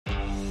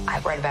I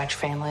read about your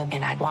family,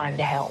 and I wanted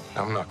to help.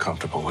 I'm not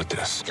comfortable with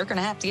this. You're going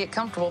to have to get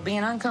comfortable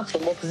being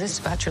uncomfortable because this is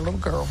about your little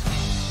girl.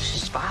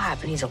 She's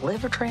 5 and needs a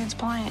liver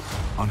transplant.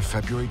 On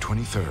February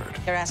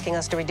 23rd. They're asking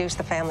us to reduce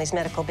the family's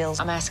medical bills.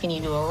 I'm asking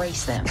you to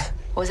erase them.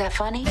 Was that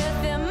funny?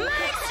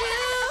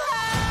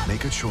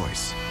 Make a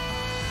choice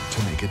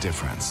to make a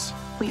difference.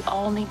 We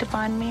all need to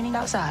find meaning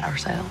outside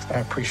ourselves. I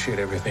appreciate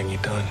everything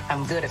you've done.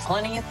 I'm good at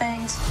plenty of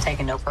things.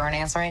 Taking no for an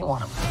answer ain't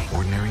one of them.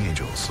 Ordinary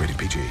Angels. Rated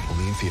PG.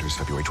 Only in theaters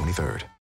February 23rd.